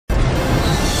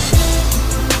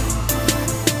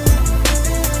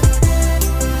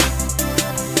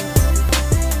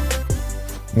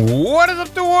What is up,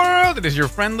 the world? It is your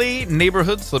friendly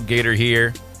neighborhood Slipgator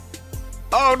here.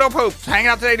 Oh, no poops. Hanging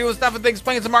out today doing stuff and things,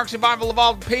 playing some ARK Survival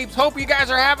Evolved Peeps. Hope you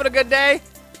guys are having a good day.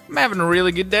 I'm having a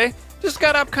really good day. Just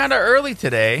got up kind of early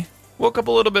today. Woke up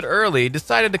a little bit early.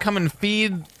 Decided to come and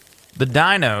feed the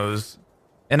dinos.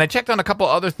 And I checked on a couple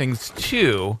other things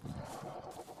too.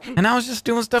 And I was just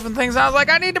doing stuff and things. I was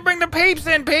like, I need to bring the peeps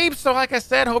in, peeps. So like I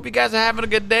said, hope you guys are having a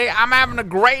good day. I'm having a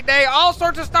great day. All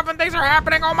sorts of stuff and things are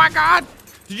happening. Oh my God.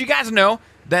 Did you guys know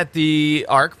that the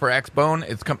ARK for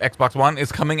Xbox One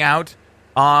is coming out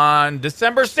on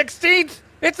December 16th?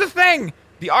 It's a thing.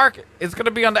 The ARK is going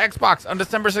to be on the Xbox on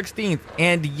December 16th.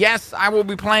 And yes, I will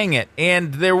be playing it.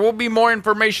 And there will be more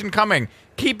information coming.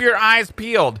 Keep your eyes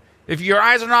peeled. If your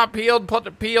eyes are not peeled,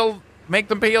 make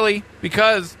them peely,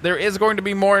 because there is going to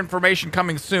be more information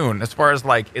coming soon. As far as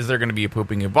like, is there going to be a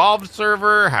Pooping Evolved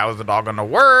server? How is it all going to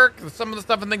work? Some of the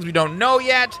stuff and things we don't know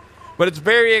yet. But it's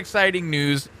very exciting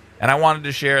news, and I wanted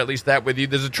to share at least that with you.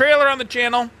 There's a trailer on the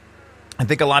channel. I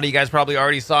think a lot of you guys probably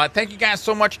already saw it. Thank you guys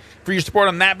so much for your support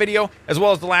on that video, as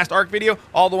well as the last ARK video,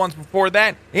 all the ones before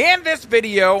that, and this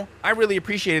video. I really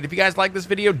appreciate it. If you guys like this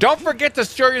video, don't forget to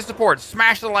show your support.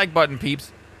 Smash the like button,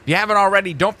 peeps. If you haven't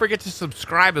already, don't forget to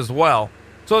subscribe as well.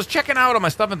 So I was checking out on my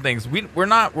stuff and things. We're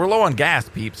low on gas,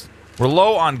 peeps. We're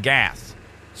low on gas.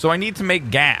 So I need to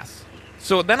make gas.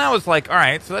 So then I was like, all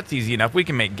right, so that's easy enough. We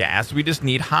can make gas. We just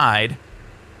need hide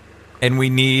and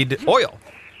we need oil.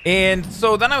 And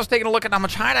so then I was taking a look at how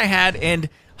much hide I had, and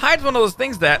hide's one of those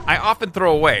things that I often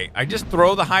throw away. I just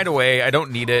throw the hide away. I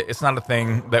don't need it. It's not a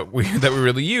thing that we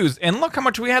really use. And look how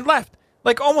much we had left.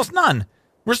 Like almost none.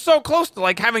 We're so close to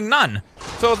like having none.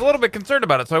 So I was a little bit concerned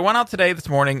about it. So I went out this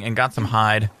morning and got some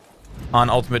hide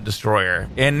on Ultimate Destroyer.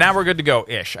 And now we're good to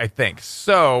go-ish, I think.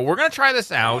 So we're going to try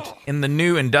this out in the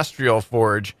new Industrial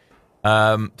Forge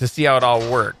to see how it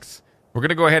all works. We're going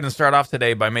to go ahead and start off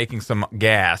today by making some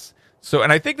gas. So,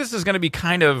 and I think this is going to be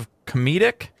kind of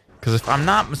comedic, because if I'm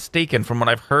not mistaken from what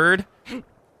I've heard,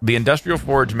 the Industrial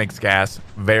Forge makes gas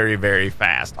very, very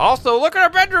fast. Also, look at our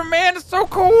bedroom, man. It's so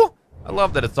cool. I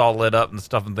love that it's all lit up and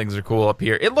stuff and things are cool up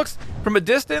here. It looks, from a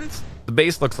distance, the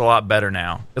base looks a lot better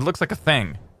now. It looks like a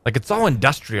thing. Like, it's all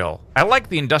industrial. I like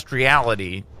the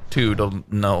industriality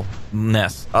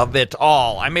ness of it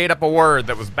all. I made up a word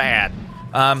that was bad.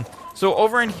 So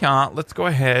over in here, let's go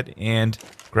ahead and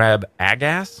grab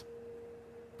agas.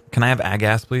 Can I have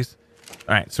agas, please?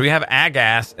 All right, so we have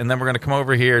agas, and then we're going to come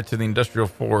over here to the Industrial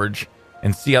Forge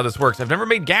and see how this works. I've never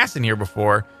made gas in here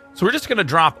before, so we're just going to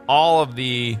drop all of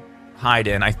the hide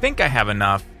in. I think I have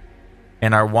enough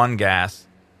in our one gas.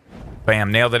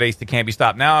 Bam, nailed it, ace. It can't be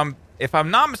stopped. Now, if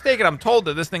I'm not mistaken, I'm told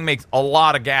that this thing makes a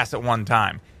lot of gas at one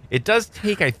time. It does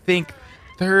take, I think,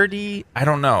 30... I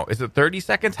don't know. Is it 30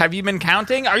 seconds? Have you been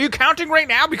counting? Are you counting right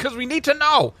now? Because we need to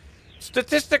know.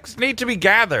 Statistics need to be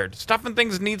gathered. Stuff and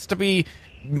things needs to be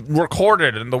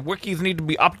recorded, and the wikis need to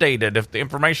be updated if the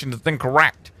information is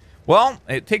incorrect. Well,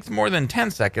 it takes more than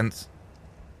 10 seconds.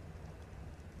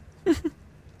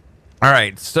 All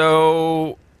right,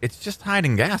 so it's just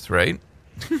hiding gas, right?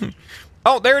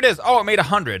 Oh, there it is. Oh, it made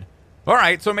 100. All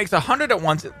right, so it makes 100 at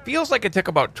once. It feels like it took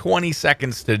about 20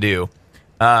 seconds to do.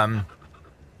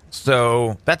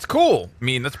 So that's cool. I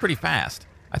mean, that's pretty fast.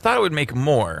 I thought it would make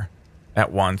more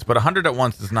at once, but 100 at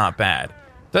once is not bad.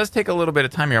 It does take a little bit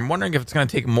of time here. I'm wondering if it's going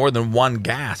to take more than one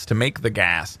gas to make the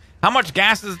gas. How much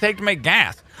gas does it take to make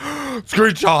gas?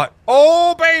 Screenshot.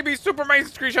 Oh, baby. Super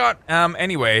amazing screenshot.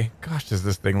 Anyway, gosh, does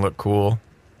this thing look cool.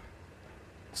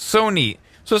 So neat.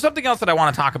 So something else that I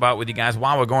want to talk about with you guys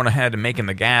while we're going ahead and making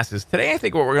the gas is today I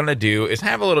think what we're going to do is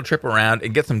have a little trip around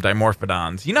and get some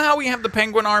Dimorphodons. You know how we have the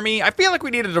Penguin Army? I feel like we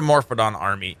need a Dimorphodon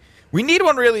Army. We need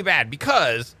one really bad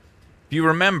because, if you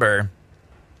remember,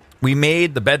 we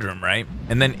made the bedroom, right?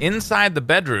 And then inside the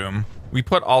bedroom, we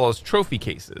put all those trophy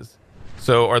cases.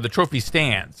 So, or the trophy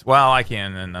stands. Well, I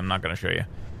can, and I'm not going to show you.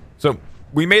 So,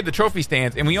 we made the trophy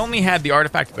stands, and we only had the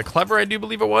artifact of the Clever, I do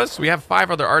believe it was. So, we have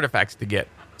 5 other artifacts to get.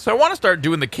 So, I want to start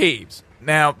doing the caves.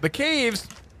 Now, the caves,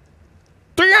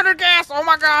 300 gas, oh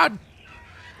my God.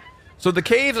 So, the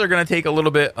caves are going to take a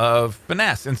little bit of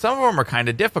finesse, and some of them are kind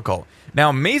of difficult.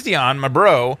 Now, Mazion, my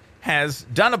bro, has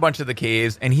done a bunch of the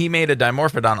caves, and he made a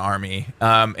Dimorphodon army,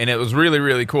 and it was really,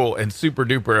 really cool and super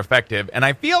duper effective. And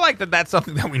I feel like that's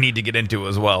something that we need to get into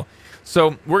as well.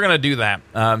 So we're going to do that.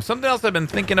 Something else I've been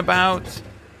thinking about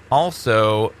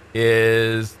also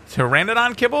is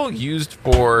Pteranodon kibble used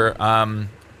for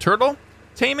turtle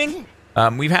taming.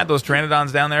 We've had those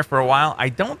Pteranodons down there for a while. I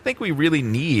don't think we really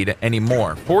need any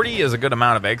more. 40 is a good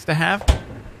amount of eggs to have.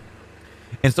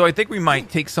 And so I think we might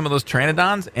take some of those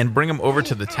Pteranodons and bring them over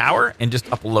to the tower and just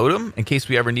upload them in case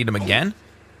we ever need them again.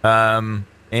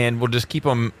 and we'll just keep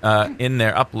them in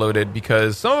there uploaded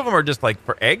because some of them are just like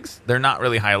for eggs. They're not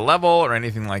really high level or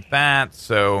anything like that,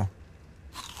 so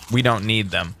we don't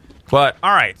need them. But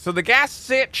all right, so the gas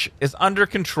sitch is under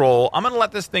control. I'm gonna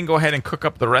let this thing go ahead and cook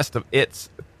up the rest of its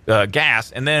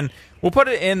gas, and then we'll put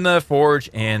it in the forge,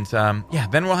 and yeah,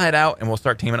 then we'll head out and we'll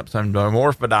start taming up some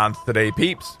Dimorphodons today,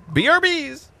 peeps.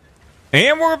 BRBs.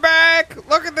 And we're back.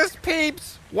 Look at this,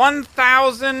 peeps.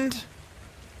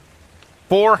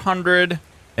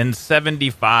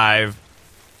 1,475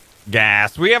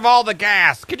 gas. We have all the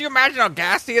gas. Could you imagine how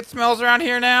gassy it smells around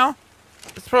here now?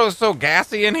 It's probably so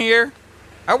gassy in here.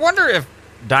 I wonder if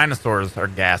dinosaurs are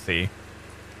gassy.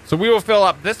 So we will fill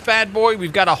up this bad boy.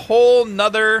 We've got a whole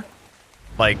nother,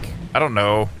 like, I don't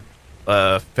know,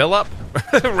 fill up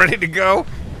ready to go.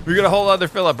 We got a whole other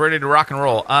fill up ready to rock and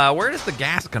roll. Where is the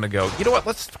gas gonna go? You know what?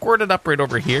 Let's squirt it up right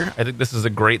over here. I think this is a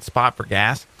great spot for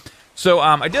gas. So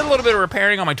I did a little bit of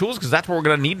repairing on my tools because that's what we're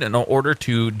gonna need in order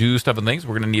to do stuff and things.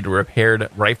 We're gonna need a repaired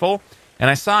rifle. And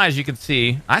I saw, as you can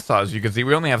see,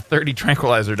 we only have 30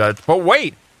 tranquilizer darts. But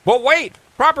wait!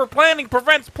 Proper planning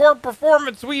prevents poor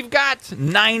performance. We've got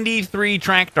 93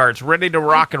 tranq darts ready to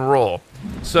rock and roll.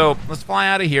 So let's fly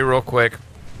out of here real quick.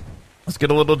 Let's get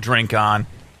a little drink on.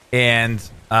 And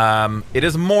it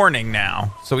is morning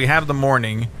now. So we have the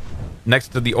morning next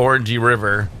to the orangey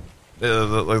river.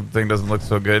 The thing doesn't look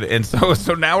so good. And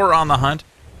so now we're on the hunt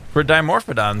for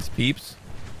Dimorphodons, peeps.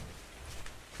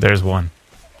 There's one.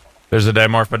 There's a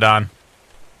Dimorphodon.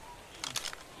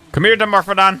 Come here,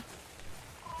 Dimorphodon.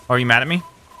 Oh, are you mad at me?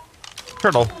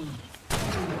 Turtle.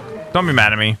 Don't be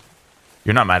mad at me.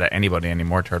 You're not mad at anybody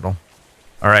anymore, Turtle.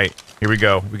 All right, here we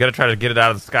go. We got to try to get it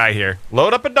out of the sky here.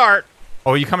 Load up a dart.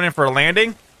 Oh, are you coming in for a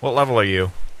landing? What level are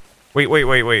you? Wait.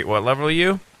 What level are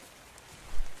you?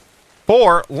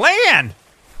 4. Land!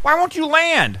 Why won't you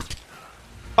land?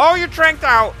 Oh, you're tranked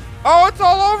out. Oh, it's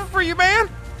all over for you, man.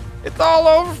 It's all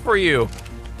over for you.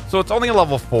 So it's only a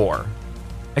level 4.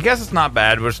 I guess it's not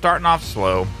bad. We're starting off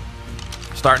slow.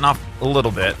 Starting off a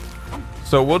little bit.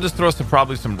 So we'll just throw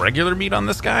probably some regular meat on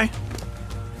this guy.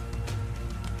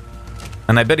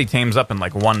 And I bet he tames up in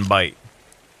like one bite.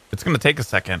 It's going to take a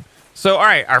second. So, all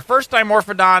right, our first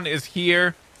Dimorphodon is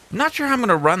here. I'm not sure how I'm going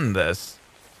to run this.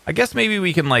 I guess maybe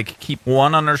we can like keep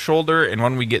one on our shoulder, and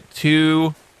when we get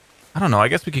 2, I don't know, I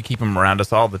guess we could keep them around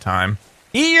us all the time.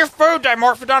 Eat your food,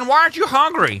 Dimorphodon. Why aren't you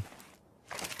hungry?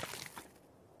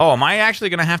 Oh, am I actually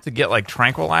going to have to get, like,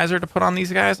 tranquilizer to put on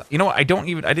these guys? You know what? I didn't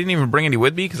even bring any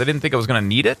with me because I didn't think I was going to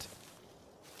need it.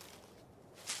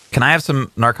 Can I have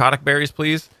some narcotic berries,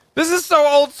 please? This is so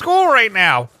old school right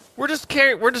now. We're just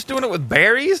doing it with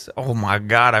berries? Oh, my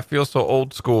God. I feel so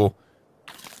old school.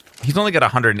 He's only got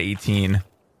 118.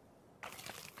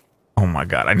 Oh, my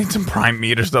God. I need some prime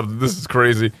meat or something. This is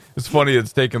crazy. It's funny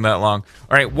it's taking that long.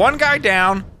 All right, one guy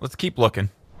down. Let's keep looking.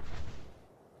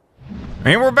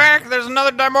 And we're back. There's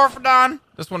another Dimorphodon.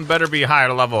 This one better be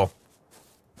higher level.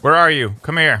 Where are you?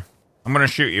 Come here. I'm going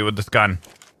to shoot you with this gun.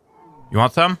 You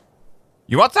want some?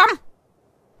 You want some?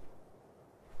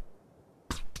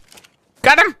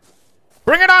 Got him.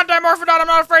 Bring it on, Dimorphodon. I'm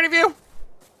not afraid of you.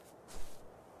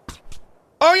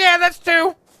 Oh, yeah, that's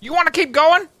 2. You want to keep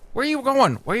going? Where are you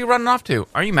going? Where are you running off to?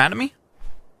 Are you mad at me?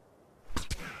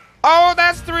 Oh,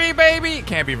 that's 3, baby.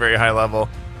 Can't be very high level.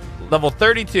 Level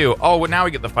 32. Oh, well, now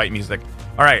we get the fight music.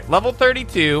 All right, level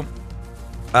 32.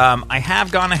 I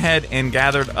have gone ahead and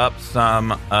gathered up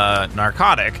some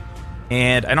narcotic,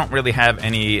 and I don't really have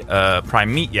any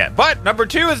prime meat yet. But number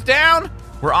 2 is down.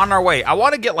 We're on our way. I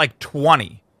want to get like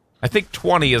 20. I think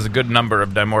 20 is a good number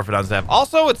of Dimorphodons to have.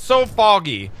 Also, it's so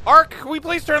foggy. ARK, can we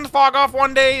please turn the fog off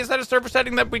one day? Is that a server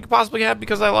setting that we could possibly have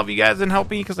because I love you guys and help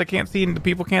me because I can't see and the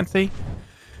people can't see?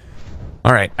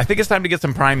 All right, I think it's time to get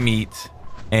some prime meat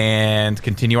and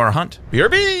continue our hunt.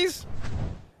 BRBs!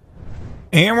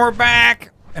 And we're back.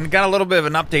 And got a little bit of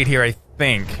an update here, I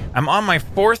think. I'm on my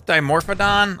 4th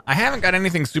Dimorphodon. I haven't got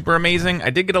anything super amazing. I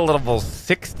did get a level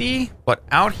 60, but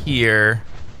out here,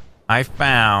 I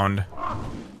found...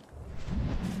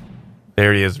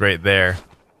 There he is right there.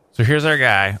 So here's our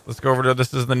guy. Let's go over to...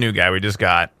 This is the new guy we just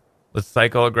got. Let's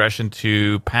cycle aggression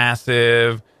to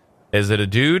passive. Is it a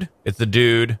dude? It's a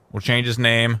dude. We'll change his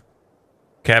name.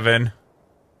 Kevin.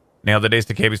 Nail the days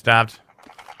to KB stopped.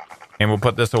 And we'll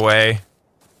put this away.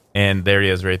 And there he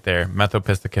is right there.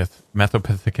 Methopithicus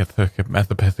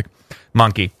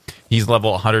monkey. He's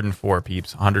level 104,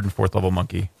 peeps. 104th level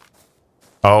monkey.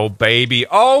 Oh, baby.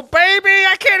 Oh, baby.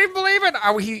 I can't even believe it.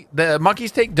 The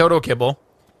monkeys take dodo kibble.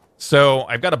 So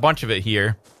I've got a bunch of it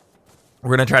here.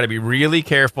 We're going to try to be really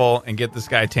careful and get this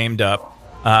guy tamed up.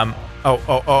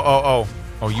 Oh,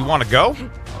 you want to go?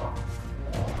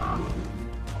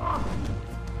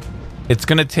 It's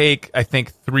going to take, I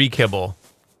think, 3 kibble.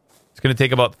 It's going to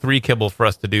take about 3 kibble for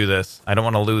us to do this. I don't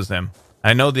want to lose him.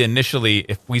 I know that initially,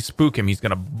 if we spook him, he's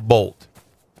going to bolt.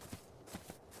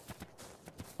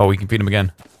 Oh, we can feed him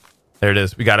again. There it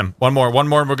is. We got him. One more,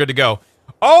 and we're good to go.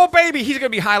 Oh, baby, he's going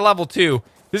to be high level, too.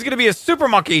 This is going to be a super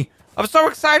monkey. I'm so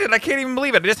excited. I can't even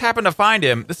believe it. I just happened to find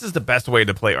him. This is the best way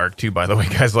to play ARK 2, by the way,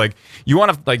 guys. Like, you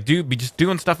want to like be just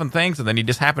doing stuff and things, and then you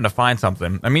just happen to find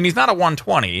something. I mean, he's not a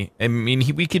 120. I mean,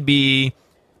 we could be,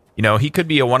 you know, he could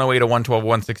be a 108, a 112,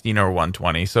 116, or a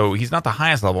 120. So he's not the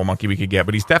highest level monkey we could get,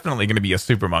 but he's definitely going to be a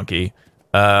super monkey.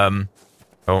 But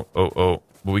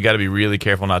we got to be really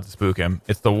careful not to spook him.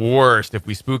 It's the worst if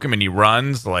we spook him and he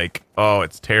runs. Like, oh,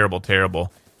 it's terrible,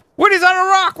 terrible. Woody's on a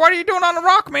rock. What are you doing on a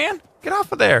rock, man? Get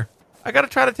off of there. I got to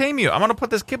try to tame you. I'm going to put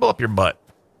this kibble up your butt.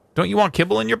 Don't you want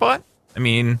kibble in your butt? I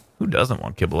mean, who doesn't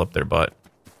want kibble up their butt?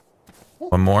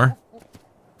 One more.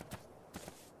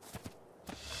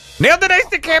 Nailed it,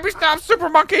 instant can't be stopped, super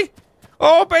monkey.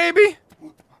 Oh, baby.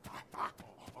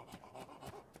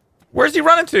 Where's he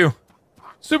running to?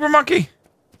 Super monkey.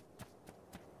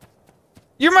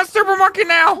 You're my super monkey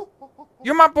now.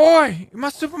 You're my boy. You're my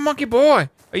super monkey boy.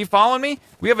 Are you following me?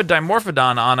 We have a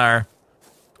Dimorphodon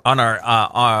on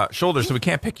our shoulders, so we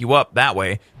can't pick you up that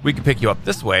way. We can pick you up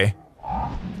this way.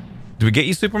 Do we get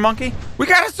you, super monkey? We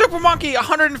got a super monkey,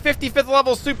 155th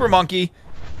level super monkey.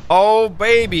 Oh,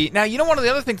 baby. Now, you know, one of the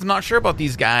other things I'm not sure about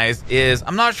these guys is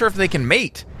I'm not sure if they can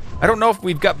mate. I don't know if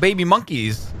we've got baby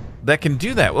monkeys that can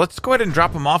do that. Well, let's go ahead and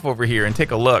drop him off over here and take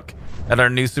a look at our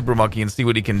new super monkey and see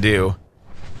what he can do.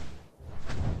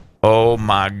 Oh,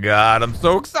 my God. I'm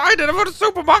so excited about a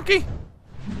super monkey.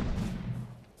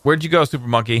 Where'd you go, super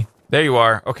monkey? There you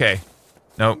are. Okay.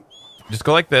 Nope. Just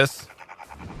go like this.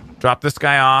 Drop this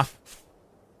guy off.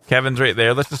 Kevin's right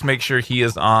there. Let's just make sure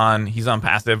he's on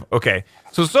passive. Okay.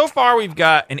 So far we've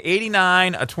got an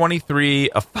 89, a 23,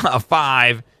 a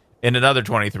 5, and another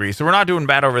 23. So we're not doing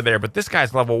bad over there, but this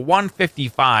guy's level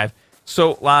 155.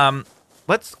 So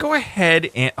let's go ahead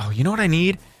and... Oh, you know what I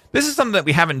need? This is something that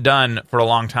we haven't done for a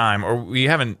long time, or we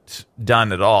haven't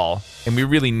done at all, and we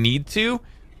really need to.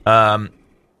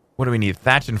 What do we need?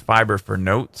 Thatch and fiber for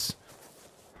notes.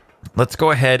 Let's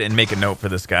go ahead and make a note for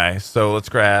this guy. So let's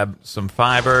grab some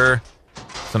fiber,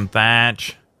 some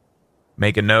thatch,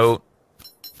 make a note,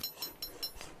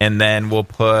 and then we'll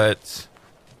put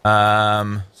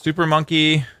super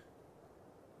monkey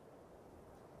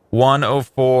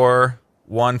 104,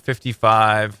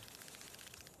 155,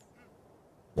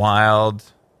 wild,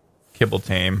 kibble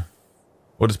tame.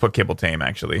 We'll just put kibble tame,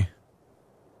 actually.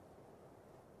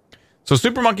 So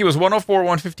super monkey was 104,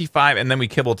 155, and then we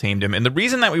kibble tamed him. And the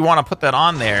reason that we want to put that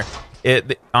on there,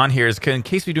 on here, is in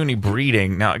case we do any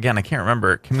breeding. Now, again, I can't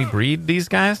remember. Can we breed these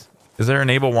guys? Is there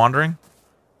enable wandering?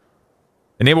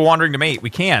 Enable wandering to mate. We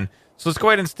can. So let's go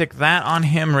ahead and stick that on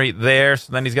him right there.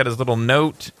 So then he's got his little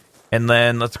note. And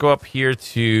then let's go up here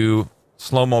to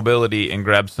slow mobility and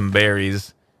grab some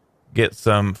berries. Get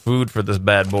some food for this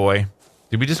bad boy.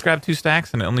 Did we just grab 2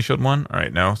 stacks and it only showed 1? All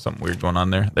right, no, something weird going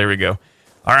on there. There we go.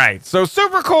 All right, so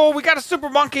super cool. We got a super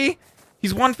monkey.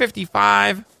 He's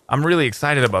 155. I'm really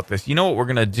excited about this. You know what we're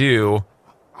going to do?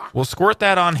 We'll squirt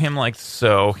that on him like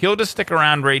so. He'll just stick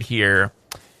around right here.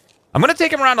 I'm going to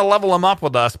take him around to level him up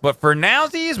with us, but for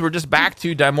nowsies, we're just back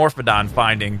to Dimorphodon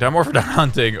finding, Dimorphodon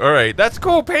hunting. All right, that's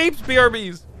cool, Peeps,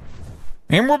 BRBs.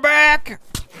 And we're back.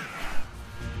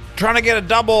 Trying to get a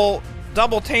double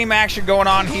tame action going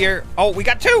on here. Oh, we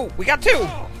got 2. We got 2.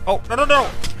 Oh, no.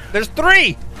 There's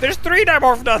 3. There's 3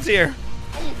 Dimorphodons here.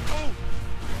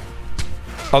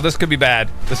 Oh, this could be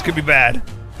bad. This could be bad.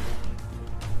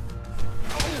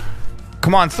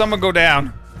 Come on, someone go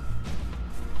down.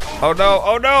 Oh, no.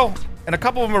 Oh, no. And a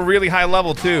couple of them are really high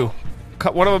level, too.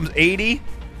 One of them's 80.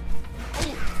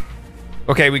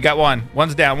 Okay, we got one.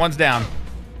 One's down. One's down.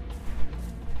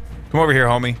 Come over here,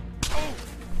 homie.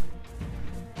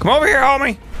 Come over here,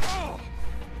 homie.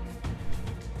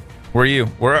 Where are you?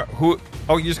 Who?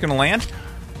 Oh, you're just going to land?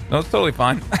 No, it's totally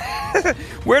fine.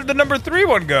 Where'd the number 3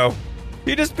 one go?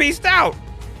 He just peaced out.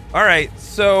 All right.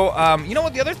 So, you know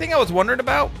what? The other thing I was wondering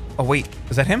about... Oh, wait.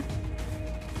 Is that him?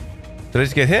 Did I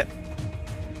just get hit?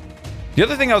 The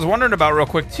other thing I was wondering about real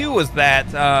quick, too, was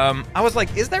that I was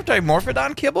like, is there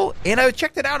Dimorphodon kibble? And I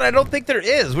checked it out, and I don't think there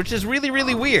is, which is really,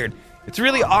 really weird. It's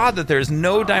really odd that there's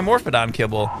no Dimorphodon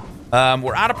kibble.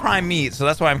 We're out of prime meat, so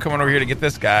that's why I'm coming over here to get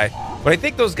this guy. But I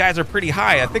think those guys are pretty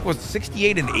high. I think it was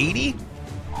 68 and 80.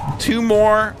 2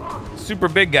 more super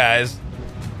big guys,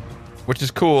 which is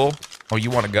cool. Oh,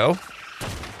 you want to go?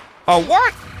 Oh,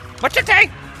 what? What's your take?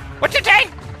 What's your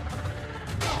take?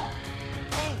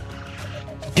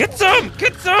 Get some!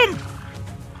 Get some!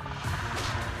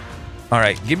 All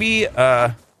right, give me,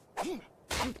 oh,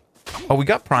 we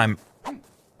got Prime.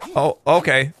 Oh,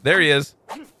 okay, there he is.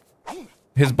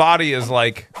 His body is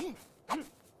like,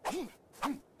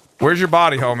 where's your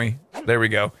body, homie? There we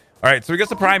go. All right, so we got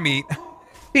some Prime meat.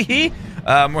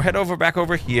 We'll head back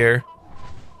over here.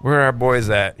 Where are our boys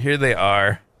at? Here they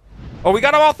are. Oh, we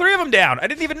got all three of them down. I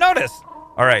didn't even notice.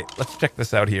 All right, let's check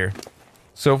this out here.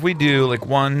 So if we do like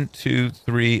 1, 2,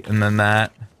 3, and then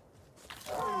that.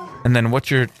 And then what's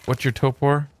your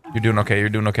topor? You're doing okay. You're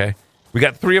doing okay. We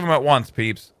got 3 of them at once,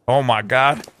 peeps. Oh my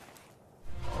god.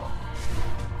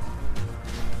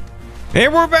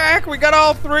 And we're back. We got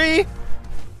all 3.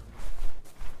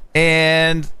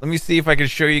 And let me see if I can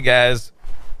show you guys.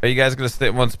 Are you guys going to stay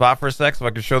in one spot for a sec so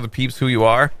I can show the peeps who you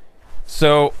are?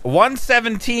 So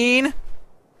 117,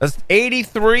 that's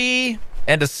 83,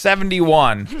 and a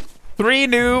 71. 3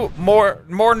 new, more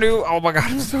new. Oh my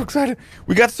god, I'm so excited.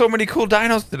 We got so many cool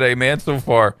dinos today, man, so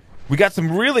far. We got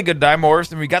some really good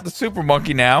Dimorphs, and we got the Super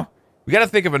Monkey now. We got to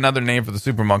think of another name for the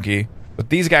Super Monkey. But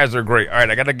these guys are great. All right,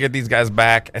 I got to get these guys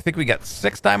back. I think we got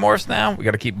 6 Dimorphs now. We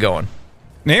got to keep going.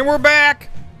 And we're back.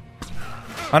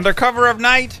 Under cover of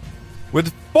night.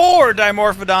 With 4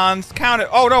 Dimorphodons counted.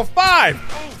 Oh no, 5!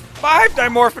 5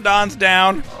 Dimorphodons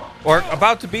down. Or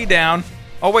about to be down.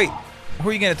 Oh wait, who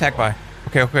are you getting attacked by?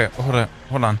 Okay,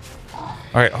 hold on.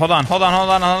 Alright, hold on.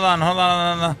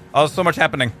 Oh, so much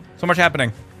happening.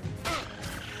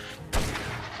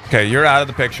 Okay, you're out of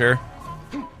the picture.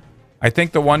 I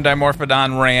think the one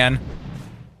Dimorphodon ran.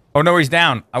 Oh no, he's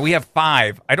down. We have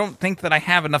 5. I don't think that I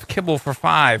have enough kibble for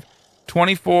 5.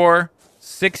 24,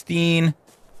 16,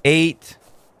 8,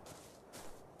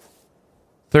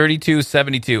 32,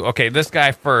 72. Okay, this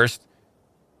guy first.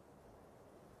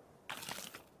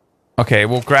 Okay,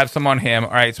 we'll grab some on him. All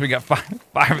right, so we got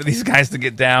 5 of these guys to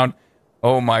get down.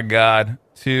 Oh my god.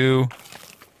 2,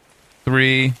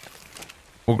 3.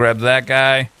 We'll grab that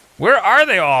guy. Where are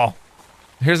they all?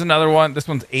 Here's another one. This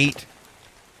one's 8.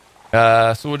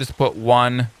 So we'll just put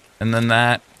 1 and then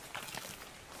that.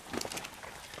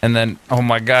 And then, oh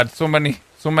my god, so many.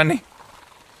 Food.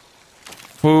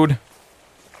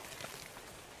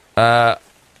 I've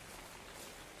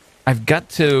got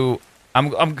to.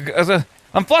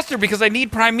 I'm flustered because I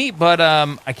need prime meat, but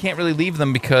I can't really leave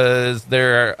them because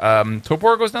their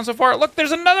topor goes down so far. Look,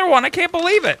 there's another one. I can't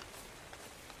believe it.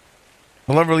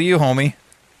 What level are you, homie?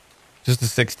 Just a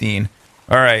 16.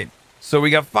 All right. So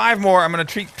we got 5 more. I'm gonna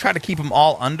try to keep them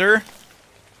all under.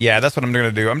 Yeah, that's what I'm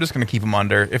gonna do. I'm just gonna keep them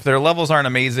under. If their levels aren't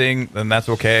amazing, then that's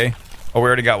okay. Oh, we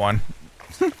already got one.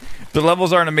 If the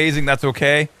levels aren't amazing, that's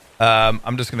okay.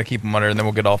 I'm just gonna keep them under, and then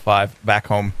we'll get all 5 back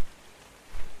home.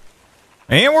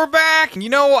 And we're back. You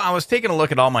know, I was taking a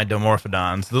look at all my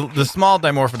Dimorphodons, the small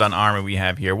Dimorphodon army we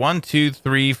have here. 1, 2,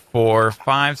 3, 4,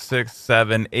 5, 6,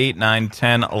 7, 8, 9,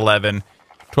 10, 11,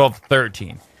 12,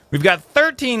 13. We've got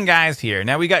 13 guys here.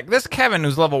 Now we got this Kevin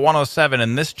who's level 107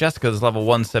 and this Jessica is level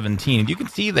 117. And you can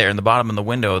see there in the bottom of the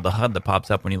window of the HUD that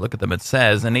pops up when you look at them, it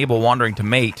says enable wandering to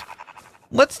mate.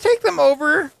 Let's take them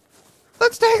over.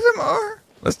 Let's take them over.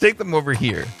 Let's take them over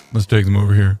here. Let's take them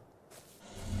over here.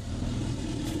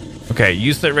 Okay,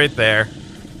 you sit right there.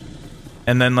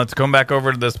 And then let's come back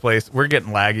over to this place. We're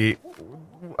getting laggy.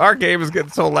 Our game is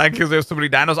getting so laggy because there's so many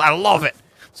dinos. I love it.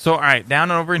 So, all right,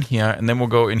 down and over in here, and then we'll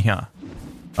go in here.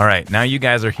 All right, now you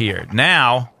guys are here.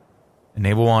 Now,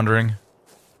 enable wandering.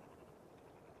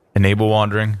 Enable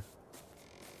wandering.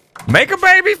 Make a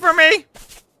baby for me.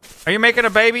 Are you making a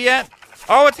baby yet?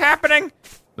 Oh, it's happening.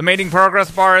 The mating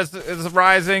progress bar is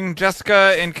rising.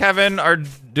 Jessica and Kevin are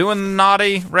doing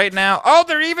naughty right now. Oh,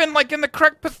 they're even like in the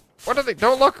correct. What are they?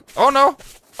 Don't look. Oh no.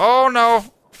 Oh no.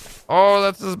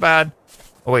 Oh, this is bad.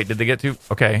 Oh wait, did they get to?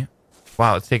 Okay.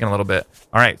 Wow, it's taking a little bit.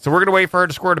 All right, so we're gonna wait for her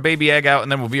to squirt a baby egg out,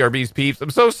 and then we'll be our bees peeps. I'm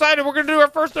so excited. We're gonna do our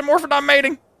first Dimorphodon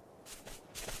mating.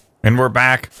 And we're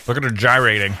back. Look at her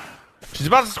gyrating. She's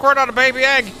about to squirt out a baby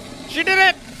egg. She did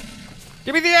it.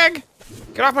 Give me the egg.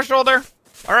 Get off my shoulder.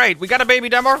 All right, we got a baby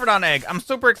Dimorphodon egg. I'm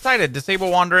super excited. Disable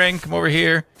wandering. Come over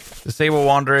here. Disable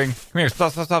wandering. Come here.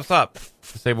 Stop.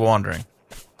 Disable wandering.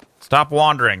 Stop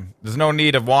wandering. There's no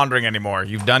need of wandering anymore.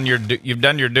 You've done your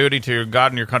duty to your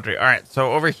God and your country. All right,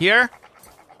 so over here,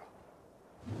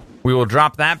 we will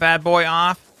drop that bad boy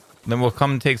off. Then we'll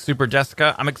come and take Super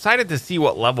Jessica. I'm excited to see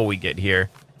what level we get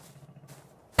here.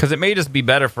 Because it may just be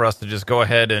better for us to just go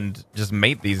ahead and just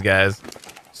mate these guys.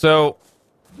 So,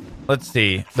 let's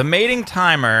see. The mating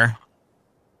timer,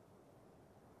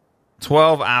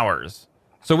 12 hours.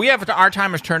 So we have our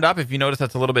timers turned up. If you notice,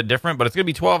 that's a little bit different. But it's going to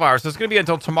be 12 hours. So it's going to be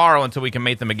until tomorrow until we can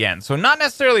mate them again. So not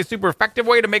necessarily a super effective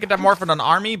way to make a Dimorphodon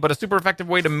army, but a super effective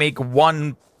way to make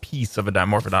one piece of a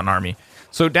Dimorphodon army.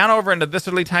 So down over into this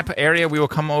early type of area, we will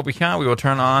come over here. We will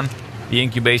turn on the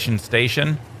incubation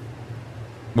station.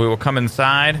 We will come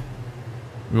inside.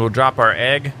 We will drop our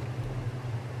egg.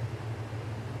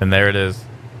 And there it is.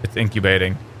 It's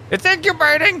incubating. It's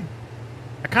incubating!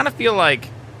 I kind of feel like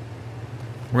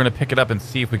we're going to pick it up and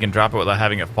see if we can drop it without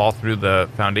having it fall through the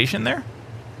foundation there.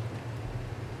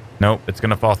 Nope, it's going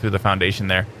to fall through the foundation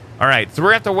there. All right, so we're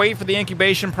going to have to wait for the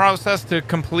incubation process to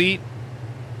complete.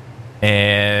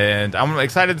 And I'm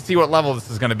excited to see what level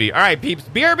this is going to be. All right, peeps,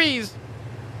 BRBs.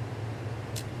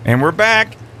 And we're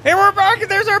back. Hey, we're back, and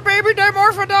there's our baby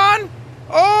Dimorphodon.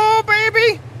 Oh,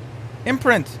 baby.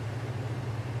 Imprint.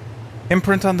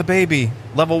 Imprint on the baby.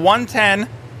 Level 110.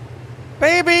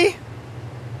 Baby.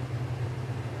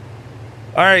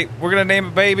 All right, we're going to name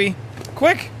it baby.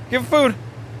 Quick, give food.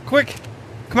 Quick,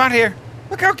 come out here.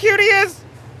 Look how cute he is.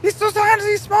 He's so tiny,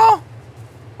 he's small.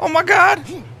 Oh, my God.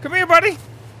 Come here, buddy.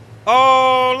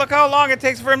 Oh, look how long it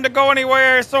takes for him to go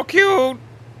anywhere. It's so cute.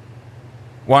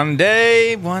 One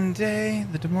day,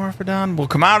 the Dimorphodon will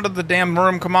come out of the damn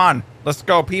room. Come on. Let's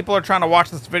go. People are trying to watch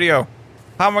this video.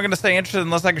 How am I going to stay interested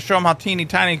unless I can show them how teeny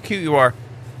tiny cute you are?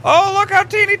 Oh, look how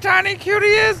teeny tiny cute he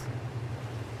is.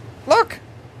 Look.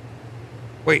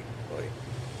 Wait.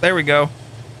 There we go.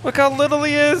 Look how little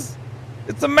he is.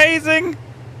 It's amazing.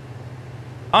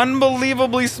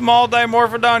 Unbelievably small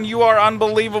Dimorphodon. You are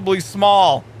unbelievably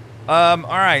small. All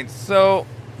right. So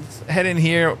let's head in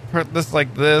here. Put this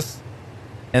like this.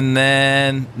 And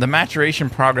then the maturation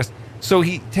progress. So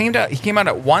he came out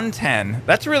at 110.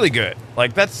 That's really good.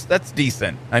 Like that's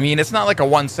decent. I mean, it's not like a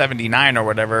 179 or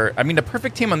whatever. I mean, the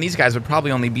perfect team on these guys would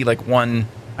probably only be like one,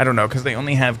 I don't know, because they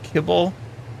only have kibble.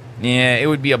 Yeah, it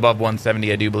would be above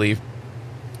 170, I do believe.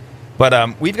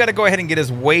 But we've got to go ahead and get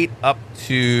his weight up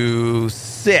to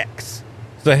 6.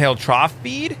 So he'll trough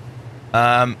feed.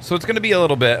 So it's going to be a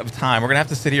little bit of time. We're going to have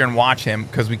to sit here and watch him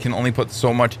because we can only put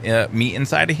so much meat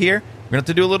inside of here. We're going to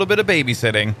have to do a little bit of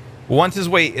babysitting. Once his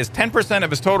weight is 10% of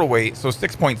his total weight, so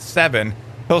 6.7,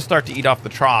 he'll start to eat off the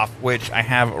trough, which I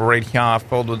have right here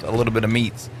filled with a little bit of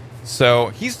meats. So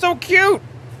he's so cute.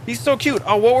 He's so cute.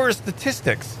 Oh, what were his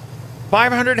statistics?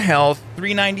 500 health,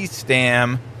 390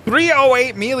 stam,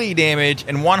 308 melee damage,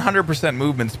 and 100%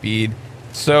 movement speed.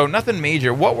 So nothing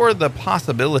major. What were the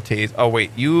possibilities? Oh,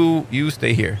 wait, you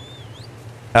stay here.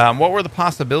 What were the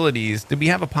possibilities? Did we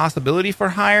have a possibility for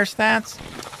higher stats?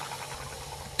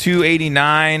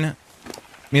 289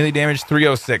 melee damage,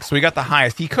 306. So we got the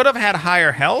highest. He could have had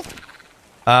higher health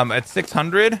at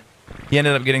 600. He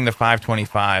ended up getting the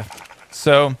 525.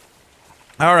 So,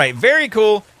 all right, very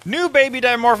cool. New baby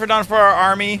Dimorphodon for our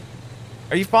army.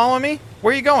 Are you following me?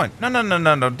 Where are you going?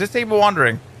 No. Disable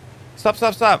wandering.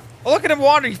 Stop. Oh, look at him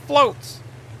wander. He floats.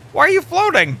 Why are you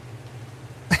floating?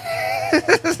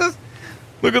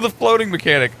 Look at the floating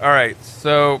mechanic. All right,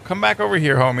 so come back over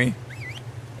here, homie.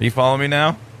 Are you following me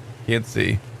now? Can't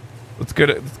see. Let's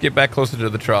get back closer to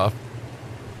the trough.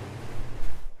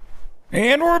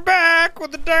 And we're back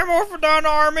with the Dimorphodon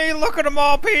Army. Look at them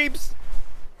all, peeps.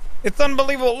 It's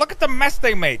unbelievable. Look at the mess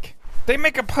they make. They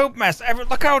make a poop mess.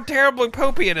 Look how terribly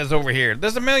poopy it is over here.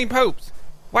 There's a million poops.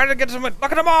 Why did it get so much?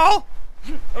 Look at them all.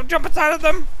 Don't jump inside of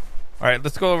them. All right,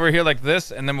 let's go over here like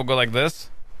this, and then we'll go like this.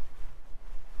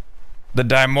 The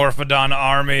Dimorphodon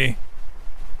Army.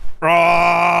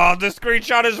 Oh, this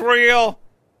screenshot is real.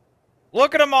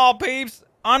 Look at them all, peeps.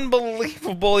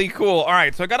 Unbelievably cool. All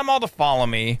right, so I got them all to follow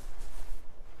me.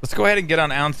 Let's go ahead and get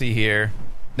on Ouncy here.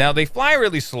 Now, they fly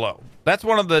really slow. That's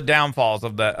one of the downfalls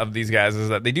of these guys is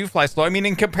that they do fly slow. I mean,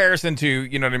 in comparison to,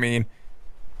 you know what I mean,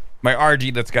 my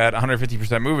RG that's got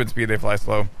 150% movement speed, they fly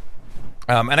slow.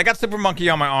 And I got Super Monkey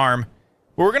on my arm.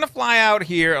 But we're going to fly out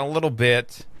here a little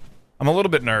bit. I'm a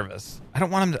little bit nervous. I don't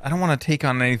want to take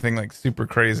on anything like super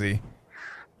crazy.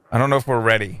 I don't know if we're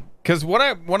ready. Because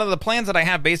one of the plans that I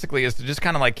have basically is to just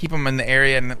kind of like keep them in the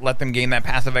area and let them gain that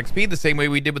passive XP the same way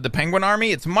we did with the Penguin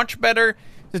Army. It's much better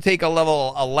to take a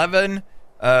level 11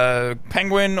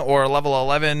 Penguin or a level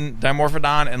 11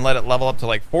 Dimorphodon and let it level up to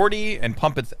like 40 and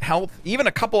pump its health. Even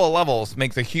a couple of levels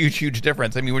makes a huge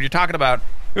difference. I mean, when you're talking about,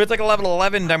 if it's like a level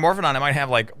 11 Dimorphodon, it might have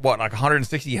like, what, like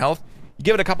 160 health? You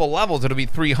give it a couple of levels, it'll be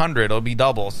 300. It'll be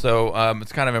double. So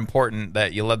it's kind of important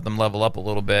that you let them level up a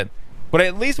little bit. But I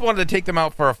at least wanted to take them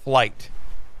out for a flight.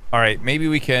 All right, maybe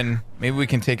we can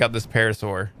take out this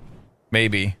Parasaur.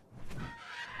 Maybe.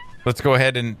 Let's go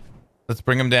ahead and let's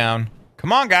bring him down.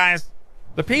 Come on, guys.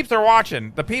 The peeps are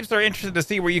watching. The peeps are interested to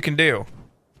see what you can do.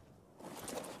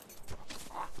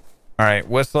 All right,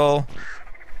 whistle.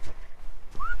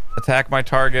 Attack my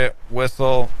target.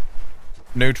 Whistle.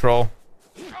 Neutral.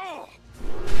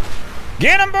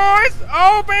 Get him, boys!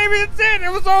 Oh, baby, it's it!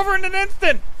 It was over in an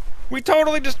instant! We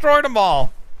totally destroyed them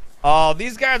all. Oh,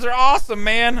 these guys are awesome,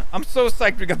 man. I'm so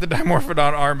psyched we got the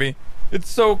Dimorphodon Army. It's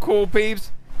so cool,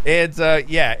 peeps. It's,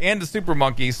 yeah, and the super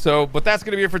monkeys. So, but that's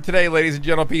going to be it for today, ladies and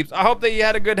gentlemen, peeps. I hope that you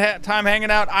had a good time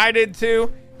hanging out. I did,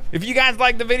 too. If you guys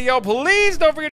liked the video, please don't forget